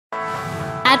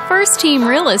At First Team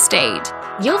Real Estate,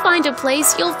 you'll find a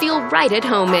place you'll feel right at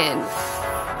home in.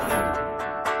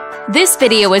 This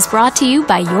video is brought to you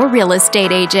by your real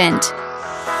estate agent.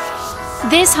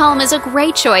 This home is a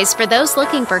great choice for those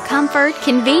looking for comfort,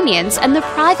 convenience, and the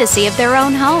privacy of their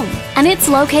own home, and it's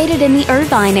located in the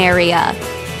Irvine area.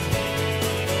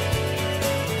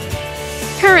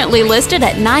 Currently listed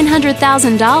at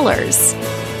 $900,000.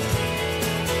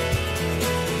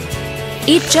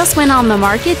 It just went on the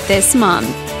market this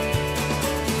month.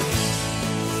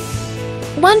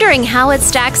 Wondering how it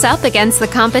stacks up against the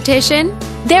competition?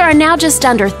 There are now just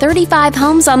under 35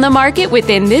 homes on the market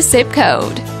within this zip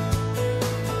code.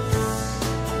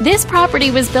 This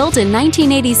property was built in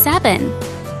 1987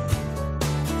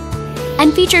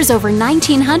 and features over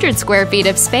 1,900 square feet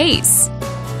of space,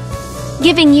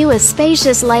 giving you a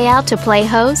spacious layout to play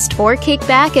host or kick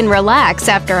back and relax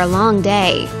after a long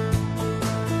day.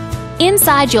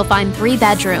 Inside, you'll find 3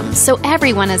 bedrooms, so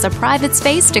everyone has a private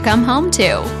space to come home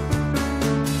to,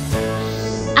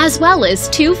 as well as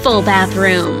 2 full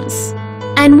bathrooms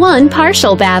and 1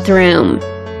 partial bathroom.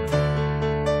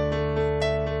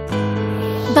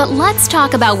 But let's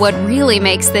talk about what really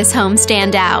makes this home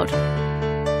stand out.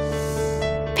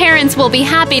 Parents will be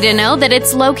happy to know that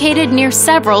it's located near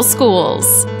several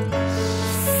schools.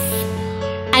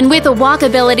 And with a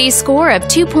walkability score of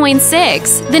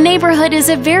 2.6, the neighborhood is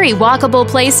a very walkable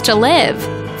place to live.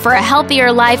 For a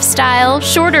healthier lifestyle,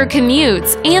 shorter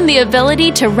commutes, and the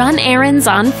ability to run errands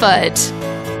on foot.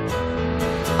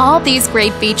 All these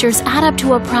great features add up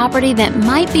to a property that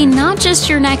might be not just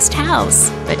your next house,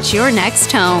 but your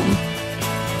next home.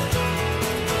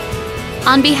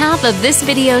 On behalf of this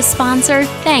video's sponsor,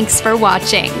 thanks for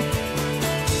watching.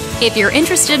 If you're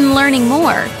interested in learning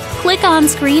more, click on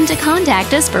screen to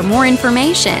contact us for more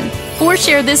information or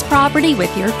share this property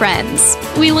with your friends.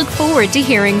 We look forward to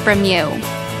hearing from you.